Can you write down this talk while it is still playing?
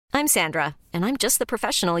I'm Sandra, and I'm just the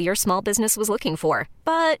professional your small business was looking for.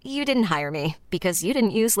 But you didn't hire me because you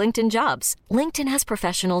didn't use LinkedIn Jobs. LinkedIn has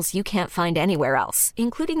professionals you can't find anywhere else,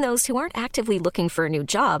 including those who aren't actively looking for a new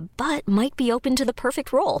job, but might be open to the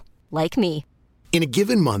perfect role, like me. In a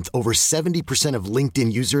given month, over 70% of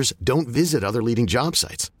LinkedIn users don't visit other leading job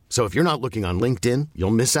sites. So if you're not looking on LinkedIn,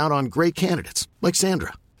 you'll miss out on great candidates like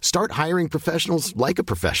Sandra. Start hiring professionals like a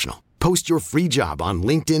professional. Post your free job on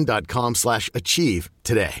linkedin.com/achieve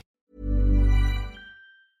today.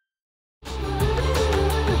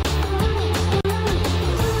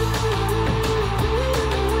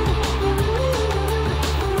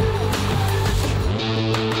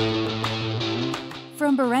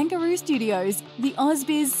 From Barangaroo Studios, the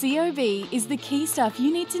AusBiz COB is the key stuff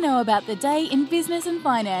you need to know about the day in business and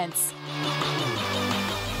finance.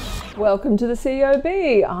 Welcome to the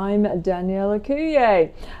COB. I'm Daniela Coulier.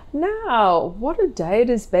 Now, what a day it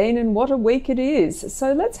has been and what a week it is.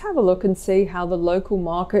 So let's have a look and see how the local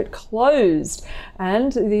market closed.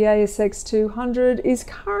 And the ASX 200 is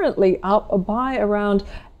currently up by around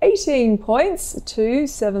 18 points to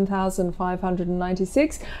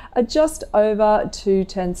 7,596, just over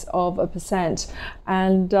 0.2%.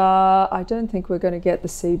 And I don't think we're going to get the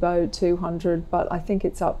CBO 200, but I think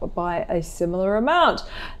it's up by a similar amount.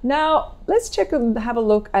 Now, let's check and have a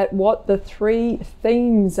look at what the three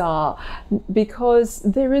themes are, because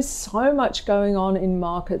there is so much going on in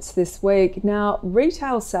markets this week. Now,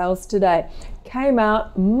 retail sales today came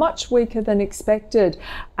out much weaker than expected,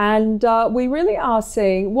 and we really are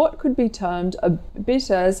seeing what could be termed a bit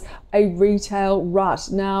as a retail rut.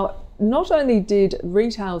 Now, not only did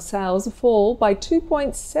retail sales fall by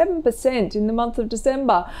 2.7% in the month of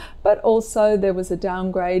December, but also there was a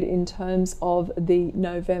downgrade in terms of the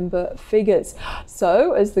November figures.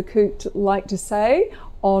 So, as the Coot like to say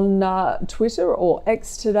on Twitter or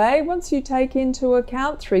X today, once you take into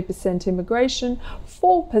account 3% immigration,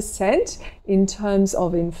 4% in terms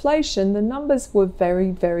of inflation, the numbers were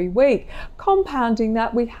very, very weak. Compounding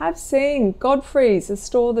that, we have seen Godfrey's, a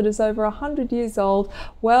store that is over 100 years old,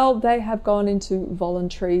 well, they have gone into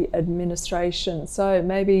voluntary administration. So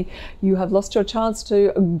maybe you have lost your chance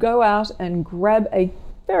to go out and grab a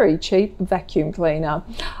very cheap vacuum cleaner.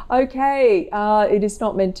 Okay, it is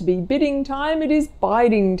not meant to be bidding time, it is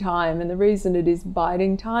biding time. And the reason it is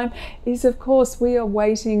biding time is, of course, we are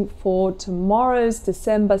waiting for tomorrow's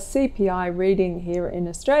December CPI reading here in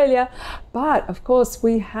Australia. But of course,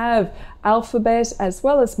 we have Alphabet as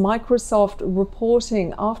well as Microsoft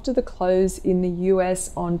reporting after the close in the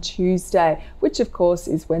US on Tuesday, which of course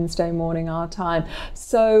is Wednesday morning our time.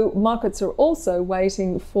 So markets are also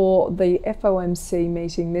waiting for the FOMC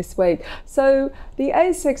meeting this week. So the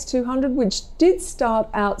ASX 200, which did start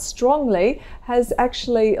out strongly, has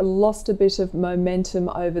actually lost a bit of momentum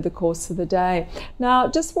over the course of the day. Now,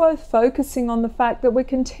 just worth focusing on the fact that we're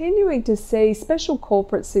continuing to see special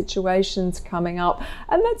corporate situations coming up,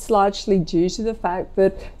 and that's largely due to the fact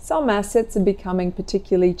that some assets are becoming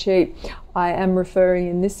particularly cheap. I am referring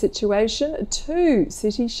in this situation to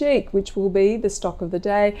City Chic, which will be the stock of the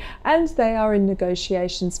day, and they are in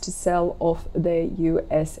negotiations to sell off their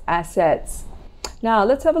US assets. Now,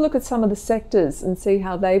 let's have a look at some of the sectors and see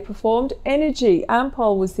how they performed. Energy,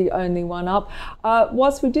 Ampol was the only one up.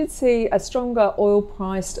 Whilst we did see a stronger oil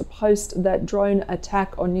price post that drone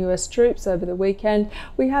attack on US troops over the weekend,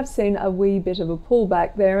 we have seen a wee bit of a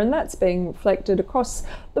pullback there, and that's being reflected across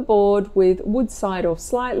the board, with Woodside off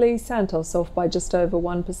slightly, Santos off by just over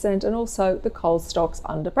 1%, and also the coal stocks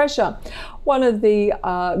under pressure. One of the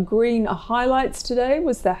green highlights today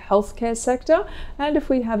was the healthcare sector, and if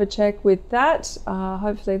we have a check with that,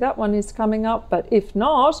 hopefully that one is coming up, but if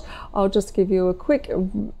not, I'll just give you a quick,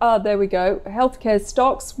 there we go. Healthcare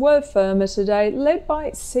stocks were firmer today, led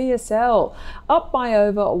by CSL, up by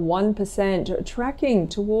over 1%, tracking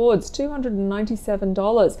towards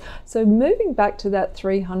 $297. So moving back to that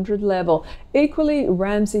 300 level. Equally,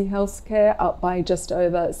 Ramsay Healthcare up by just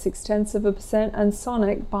over 0.6%, and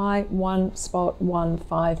Sonic by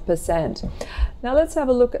 1.15%. Now let's have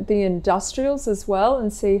a look at the industrials as well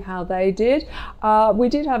and see how they did. We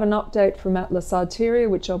did have an update from Atlas Arteria,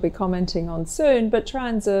 which I'll be commenting on soon, but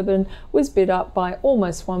Transurban was bid up by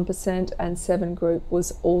almost 1%, and Seven Group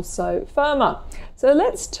was also firmer. So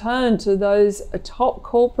let's turn to those top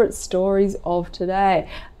corporate stories of today.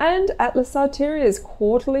 And Atlas Arteria's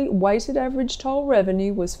quarterly weighted average toll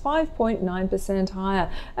revenue was 5.9% higher,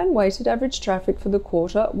 and weighted average traffic for the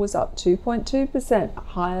quarter was up 2.2%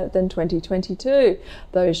 higher than 2022. 2022.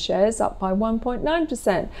 Those shares up by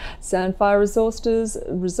 1.9%. Sandfire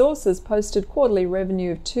Resources posted quarterly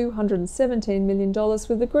revenue of $217 million,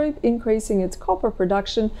 with the group increasing its copper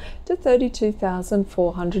production to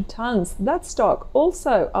 32,400 tonnes. That stock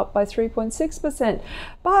also up by 3.6%.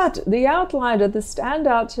 But the outlier, the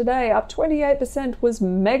standout today, up 28%, was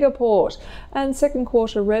Megaport, and second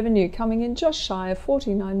quarter revenue coming in just shy of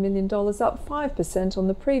 $49 million, up 5% on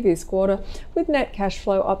the previous quarter, with net cash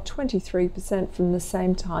flow up 23% from the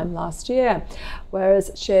same time last year.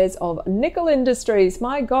 Whereas shares of Nickel Industries,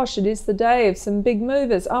 my gosh, it is the day of some big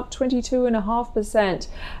movers, up 22.5%.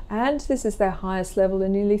 And this is their highest level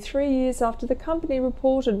in nearly 3 years after the company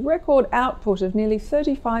reported record output of nearly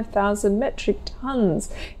 35,000 metric tonnes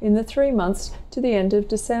in the 3 months to the end of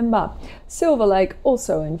December. Silver Lake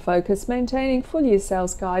also in focus, maintaining full-year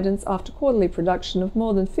sales guidance after quarterly production of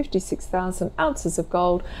more than 56,000 ounces of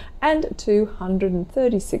gold and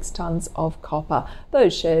 236 tonnes of copper.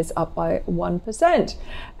 Those shares up by 1%.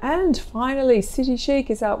 And finally, City Chic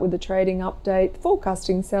is out with a trading update,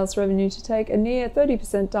 forecasting sales revenue to take a near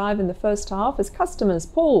 30% dive in the first half as customers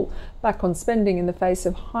pull back on spending in the face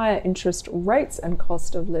of higher interest rates and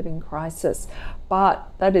cost of living crisis. But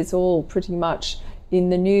that is all pretty much in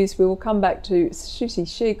the news. We will come back to City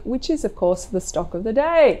Chic, which is of course the stock of the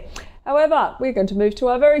day. However, we're going to move to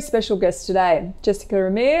our very special guest today. Jessica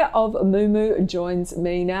Amir of Moomoo joins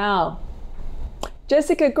me now.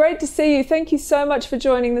 Jessica, great to see you. Thank you so much for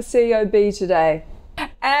joining the COB today.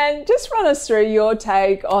 And just run us through your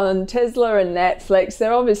take on Tesla and Netflix.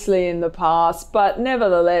 They're obviously in the past, but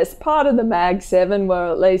nevertheless, part of the Mag 7, where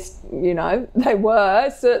at least, they were.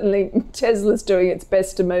 Certainly Tesla's doing its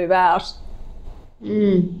best to move out.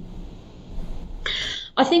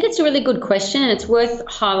 I think it's a really good question, and it's worth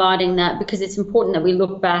highlighting that because it's important that we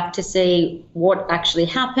look back to see what actually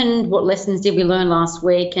happened, what lessons did we learn last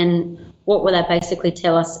week, and what will that basically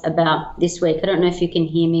tell us about this week. I don't know if you can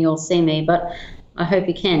hear me or see me, but I hope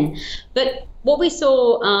you can. But what we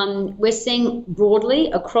saw, we're seeing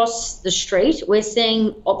broadly across the street, we're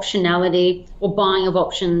seeing optionality or buying of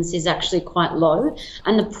options is actually quite low,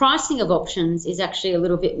 and the pricing of options is actually a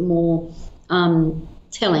little bit more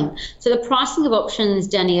telling. So the pricing of options,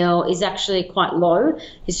 Danielle, is actually quite low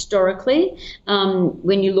historically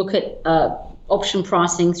when you look at option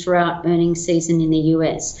pricing throughout earnings season in the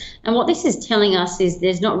US. And what this is telling us is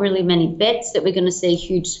there's not really many bets that we're going to see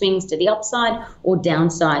huge swings to the upside or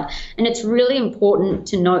downside. And it's really important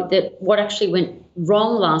to note that what actually went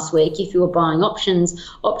wrong last week, if you were buying options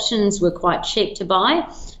were quite cheap to buy.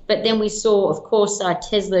 But then we saw, of course,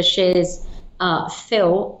 Tesla shares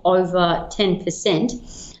fell over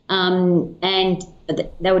 10%, and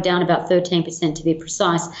they were down about 13% to be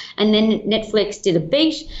precise. And then Netflix did a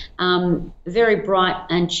beat, very bright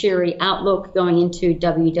and cheery outlook going into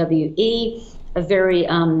WWE, a very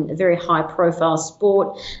high-profile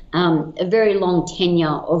sport, a very long tenure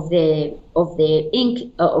of the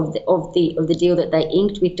deal that they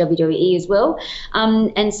inked with WWE as well,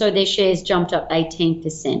 and so their shares jumped up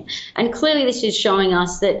 18%. And clearly, this is showing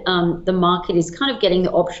us that the market is kind of getting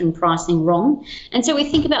the option pricing wrong. And so we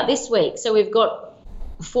think about this week. So we've got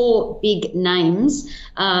 4 big names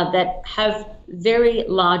that have very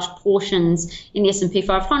large portions in the S&P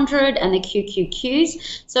 500 and the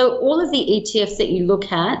QQQs. So all of the ETFs that you look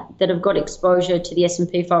at that have got exposure to the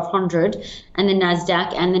S&P 500 and the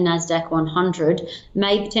NASDAQ and the NASDAQ 100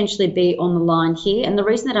 may potentially be on the line here. And the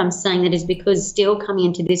reason that I'm saying that is because still coming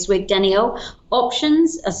into this week, Danielle,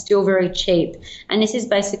 options are still very cheap. And this is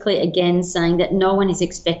basically, again, saying that no one is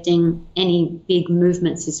expecting any big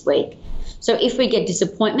movements this week. So if we get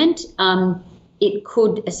disappointment, it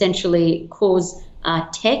could essentially cause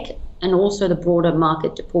tech and also the broader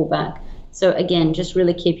market to pull back. So again, just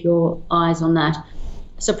really keep your eyes on that.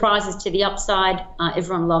 Surprises to the upside.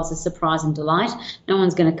 Everyone loves a surprise and delight. No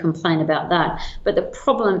one's going to complain about that. But the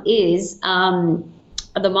problem is the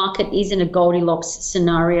market is in a Goldilocks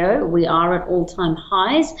scenario. We are at all-time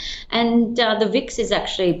highs, and the VIX is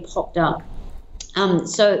actually popped up.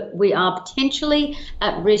 So we are potentially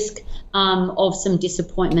at risk of some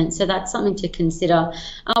disappointment. So that's something to consider.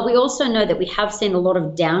 We also know that we have seen a lot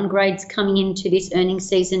of downgrades coming into this earnings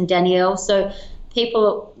season, Danielle. So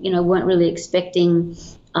people, weren't really expecting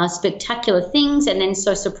spectacular things, and then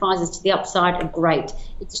so surprises to the upside are great.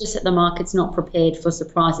 It's just that the market's not prepared for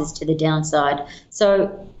surprises to the downside.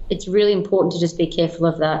 So it's really important to just be careful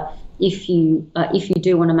of that. If you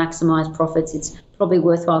do want to maximize profits, it's probably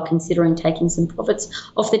worthwhile considering taking some profits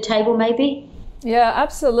off the table maybe. Yeah,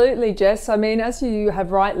 absolutely, Jess. I mean, as you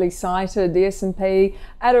have rightly cited, the S&P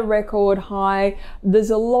at a record high. There's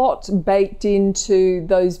a lot baked into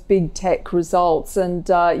those big tech results, and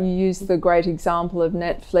you used the great example of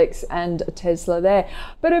Netflix and Tesla there.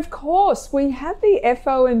 But of course, we have the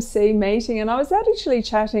FOMC meeting, and I was actually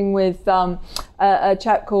chatting with a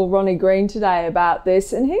chap called Ronnie Green today about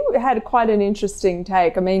this, and he had quite an interesting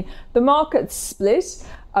take. I mean, the market's split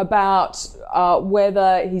about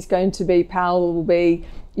whether he's going to be, Powell will be,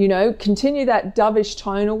 continue that dovish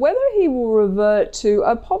tone, or whether he will revert to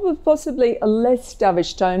possibly a less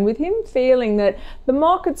dovish tone, with him feeling that the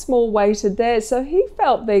market's more weighted there. So he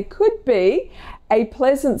felt there could be a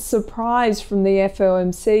pleasant surprise from the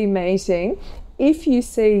FOMC meeting if you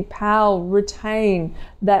see Powell retain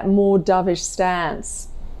that more dovish stance.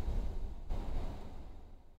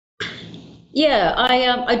 Yeah,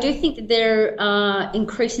 I do think that they're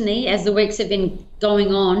increasingly, as the weeks have been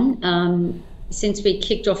going on, since we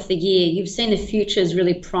kicked off the year, you've seen the futures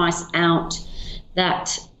really price out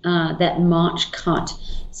that March cut.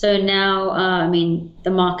 So now,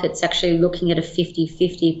 the market's actually looking at a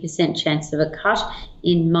 50% chance of a cut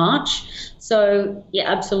in March. So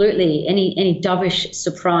yeah, absolutely, any dovish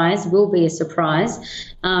surprise will be a surprise,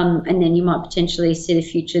 and then you might potentially see the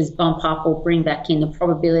futures bump up or bring back in the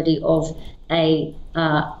probability of a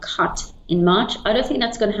cut in March. I don't think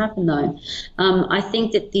that's going to happen though. I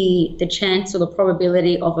think that the chance or the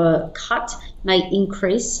probability of a cut may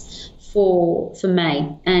increase for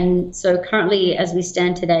May. And so currently, as we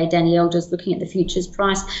stand today, Danielle, just looking at the futures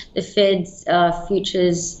price, the Fed's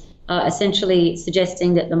futures essentially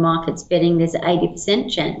suggesting that the market's betting there's an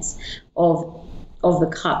 80% chance of the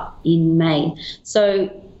cut in May. So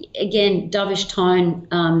again, dovish tone.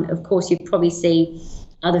 Of course, you probably see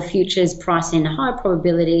other futures pricing a higher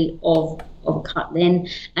probability of a cut then,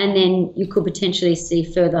 and then you could potentially see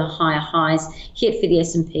further higher highs hit for the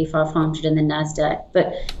S&P 500 and the NASDAQ.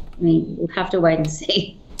 But we'll have to wait and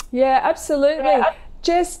see. Yeah, absolutely. Yeah.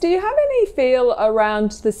 Jess, do you have any feel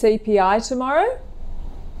around the CPI tomorrow?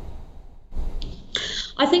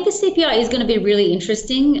 I think the CPI is going to be really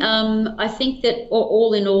interesting. I think that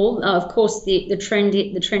all in all, of course, the trend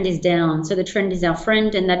is down. So the trend is our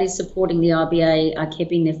friend, and that is supporting the RBA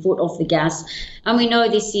keeping their foot off the gas. And we know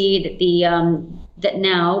this year that that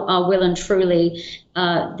now, well and truly,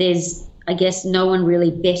 there's, I guess, no one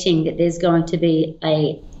really betting that there's going to be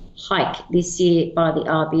a hike this year by the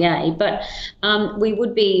RBA. But we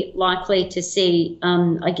would be likely to see,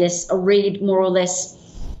 I guess, a read more or less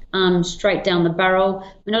straight down the barrel.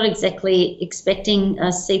 We're not exactly expecting a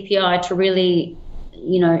CPI to really,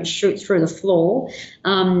 shoot through the floor,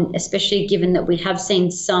 especially given that we have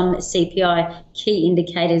seen some CPI key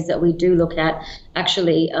indicators that we do look at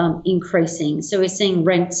actually increasing. So we're seeing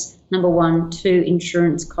rents, number one, two,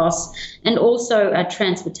 insurance costs, and also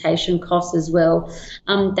transportation costs as well.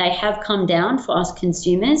 They have come down for us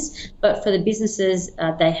consumers, but for the businesses,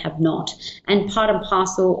 they have not. And part and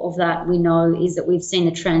parcel of that, we know, is that we've seen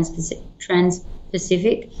the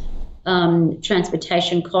Trans-Pacific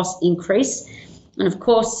transportation costs increase. And of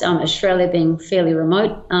course, Australia being fairly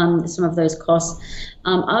remote, some of those costs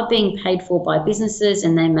are being paid for by businesses,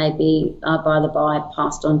 and they may be, by the by,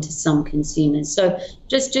 passed on to some consumers. So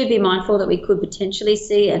just do be mindful that we could potentially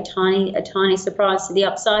see a tiny surprise to the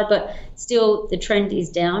upside, but still the trend is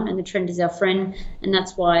down, and the trend is our friend, and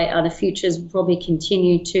that's why the futures will probably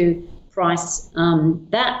continue to price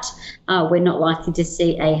that. We're not likely to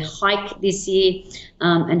see a hike this year,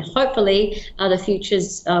 and hopefully the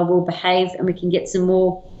futures will behave, and we can get some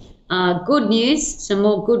more good news,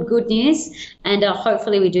 good news, and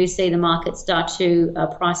hopefully we do see the market start to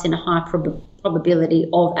price in a high probability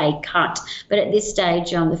of a cut. But at this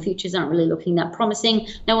stage, the futures aren't really looking that promising.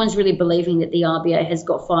 No one's really believing that the RBA has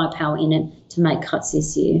got firepower in it to make cuts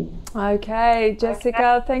this year. Okay,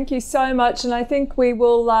 Jessica, thank you so much. And I think we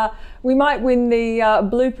will, we might win the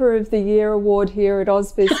Blooper of the Year award here at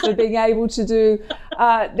AusBiz for being able to do,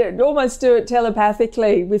 almost do it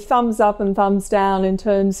telepathically with thumbs up and thumbs down in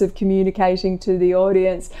terms of communicating to the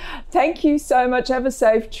audience. Thank you so much. Have a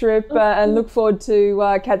safe trip and look forward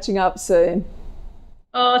to catching up soon.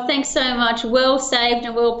 Oh, thanks so much. Well saved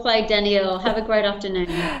and well played, Danielle. Have a great afternoon.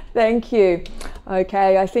 Thank you.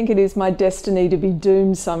 Okay, I think it is my destiny to be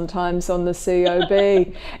doomed sometimes on the COB.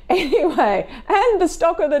 Anyway, and the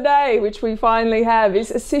stock of the day, which we finally have, is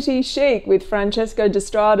City Chic with Francesco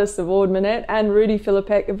D'Estrades of Ord Minnett and Rudy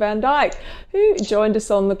Philippek of Van Dyke, who joined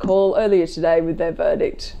us on the call earlier today with their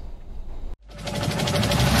verdict.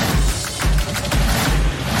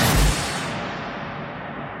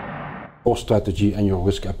 Your strategy and your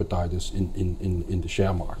risk appetite is in the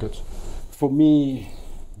share market. For me,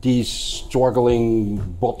 these struggling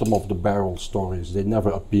bottom of the barrel stories, they never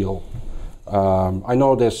appeal. I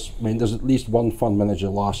know there's at least one fund manager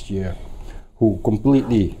last year who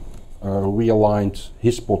completely realigned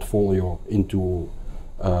his portfolio into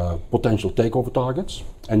potential takeover targets,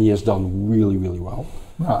 and he has done really, really well.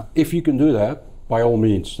 Right. If you can do that, by all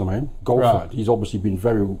means, go for it. He's obviously been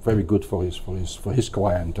very, very good for his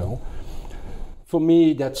clientele. For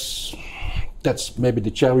me, that's maybe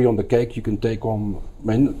the cherry on the cake you can take on.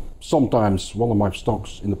 Sometimes one of my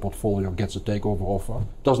stocks in the portfolio gets a takeover offer.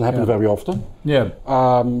 Doesn't happen very often. Yeah.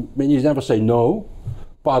 You never say no,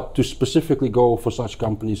 but to specifically go for such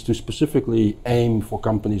companies, to specifically aim for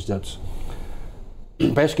companies that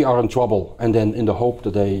basically are in trouble, and then in the hope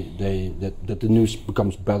that that the news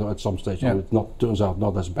becomes better at some stage, or it turns out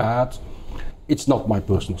not as bad. It's not my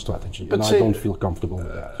personal strategy, and I don't feel comfortable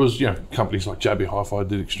with that. Because companies like JB Hi-Fi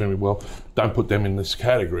did extremely well. Don't put them in this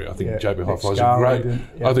category. I think JB Hi-Fi is a great.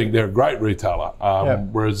 I think they're a great retailer.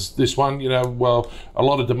 Whereas this one, a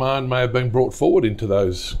lot of demand may have been brought forward into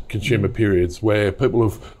those consumer periods where people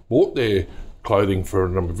have bought their clothing for a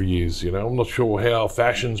number of years. I'm not sure how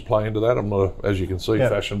fashions play into that. I'm not, as you can see,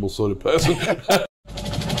 fashionable sort of person.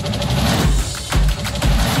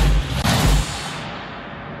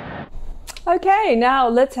 Okay, now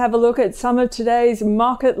let's have a look at some of today's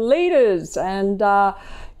market leaders. And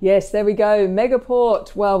yes, there we go.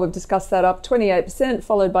 Megaport, well, we've discussed that, up 28%,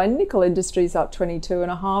 followed by Nickel Industries up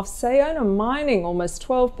 22.5%, Sayona Mining almost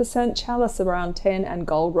 12%, Chalice around 10%, and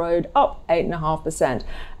Gold Road up 8.5%.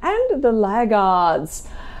 And the laggards.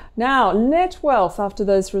 Now, net wealth after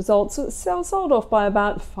those results sold off by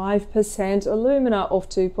about 5%. Illumina off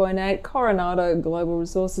 2.8%, Coronado Global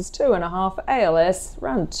Resources 2.5%, ALS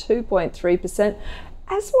around 2.3%,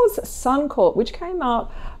 as was Suncorp, which came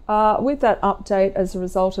out with that update as a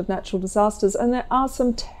result of natural disasters. And there are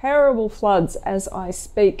some terrible floods as I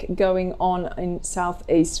speak going on in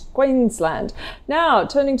southeast Queensland. Now,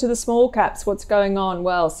 turning to the small caps, what's going on?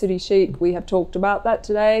 Well, City Chic, we have talked about that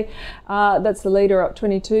today. That's the leader, up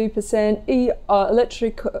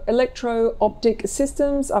 22%. Electro-Optic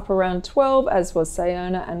Systems up around 12%, as was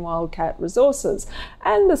Sayona and Wildcat Resources.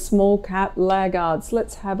 And the small cap laggards,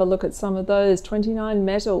 let's have a look at some of those. 29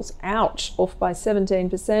 Metals, ouch, off by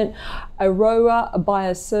 17%. Aurora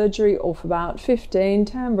Biosurgery off about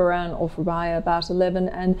 15%, Tamboran off by about 11%,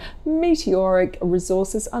 and Meteoric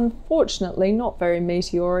Resources, unfortunately not very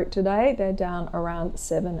meteoric today, they're down around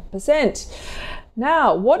 7%.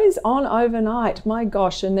 Now, what is on overnight? My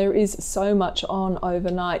gosh, and there is so much on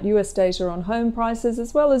overnight. US data on home prices,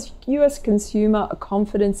 as well as US Consumer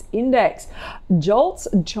Confidence Index. JOLTS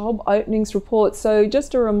job openings report. So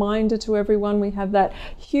just a reminder to everyone, we have that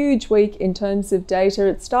huge week in terms of data.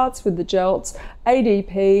 It starts with the JOLTS,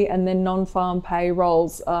 ADP, and then non-farm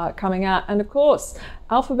payrolls coming out. And of course,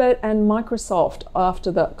 Alphabet and Microsoft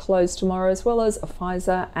after the close tomorrow, as well as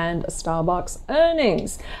Pfizer and Starbucks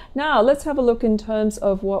earnings. Now, let's have a look in terms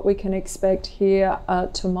of what we can expect here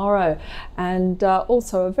tomorrow. And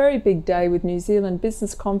also a very big day with New Zealand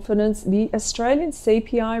business confidence, the Australian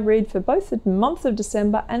CPI read for both the month of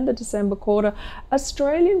December and the December quarter,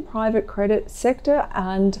 Australian private credit sector,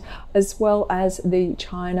 and as well as the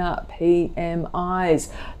China PMIs.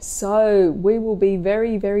 So we will be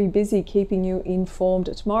very, very busy keeping you informed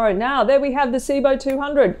tomorrow. Now, there we have the COB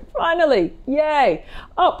 200. Finally, yay!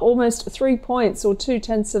 Up almost 3 points or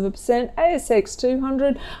 0.2%. ASX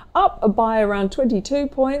 200 up by around 22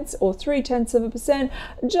 points or 0.3%.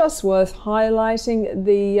 Just worth highlighting,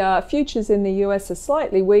 the futures in the US are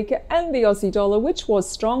slightly weaker, and the Aussie dollar, which was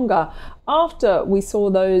stronger after we saw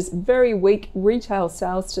those very weak retail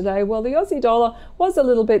sales today. Well, the Aussie dollar was a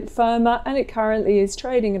little bit firmer, and it currently is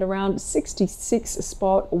trading at around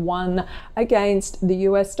 66.1 against the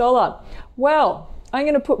US dollar. Well, I'm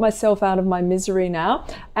going to put myself out of my misery now,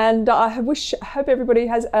 and I hope everybody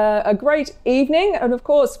has a great evening. And of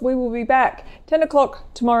course, we will be back 10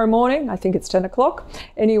 o'clock tomorrow morning. I think it's 10 o'clock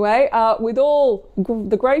anyway, with all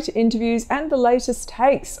the great interviews and the latest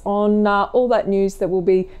takes on all that news that will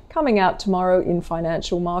be coming out tomorrow in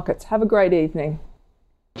financial markets. Have a great evening.